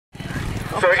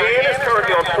So Ian is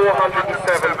currently on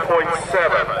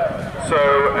 407.7. So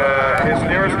his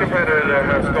nearest competitor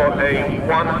has got a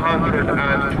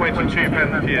 122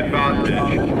 penalty advantage.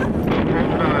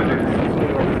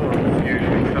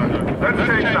 Let's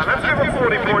change that. Let's give him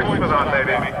 40 points for that,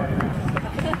 maybe.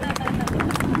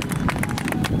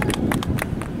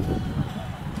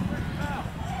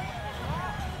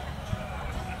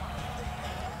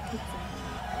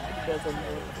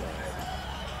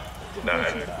 No.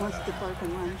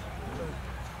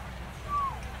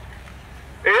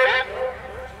 Ian,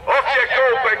 off you go,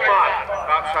 big man.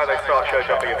 That's how they start show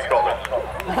jumping in Scotland.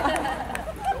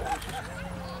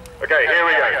 Okay, here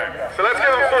we go. So let's give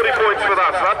him 40 points for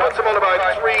that. So that puts him on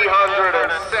about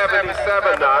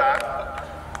 377 now.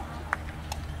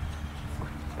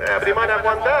 Yeah, but he might have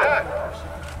one down.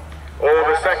 Oh,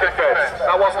 the second fence.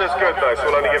 That wasn't as good though, so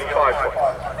we'll only give him 5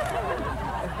 points.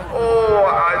 Oh,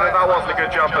 that wasn't a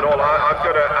good jump at all. I'm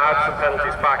going to add some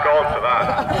penalties back on for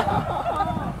that.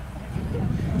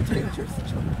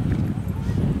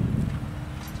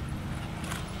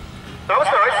 That was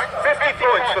nice. 50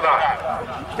 points for that.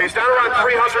 He's down around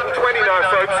 320 now,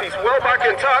 folks. He's well back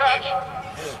in touch.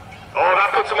 Oh,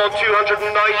 that puts him on 290.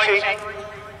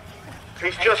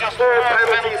 He's just 4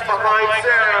 penalties behind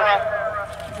Sarah.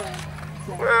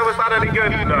 Well, was that any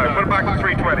good? No, put him back to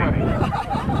 320.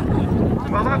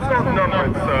 Well, that's not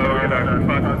numbered, so, you know,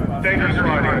 but dangerous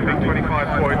riding, I think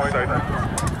 25 points, so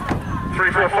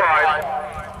 3, 4,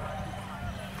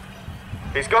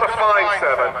 5. He's got a fine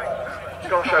 7.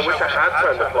 Gosh, I wish I had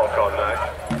turned the clock on now.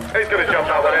 He's going to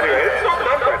jump that one anyway. It's not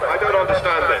numbered. I don't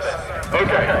understand this.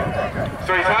 Okay,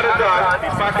 so he's had it done.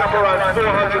 He's back up around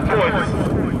 400 points.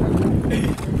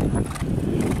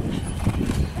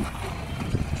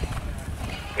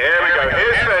 Here we go.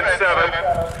 Here's fence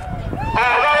 7.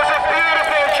 Oh, that was a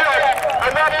beautiful jump,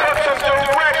 and that puts him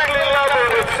directly level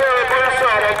with Sarah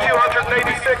Broussard on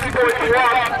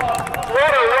 286.1.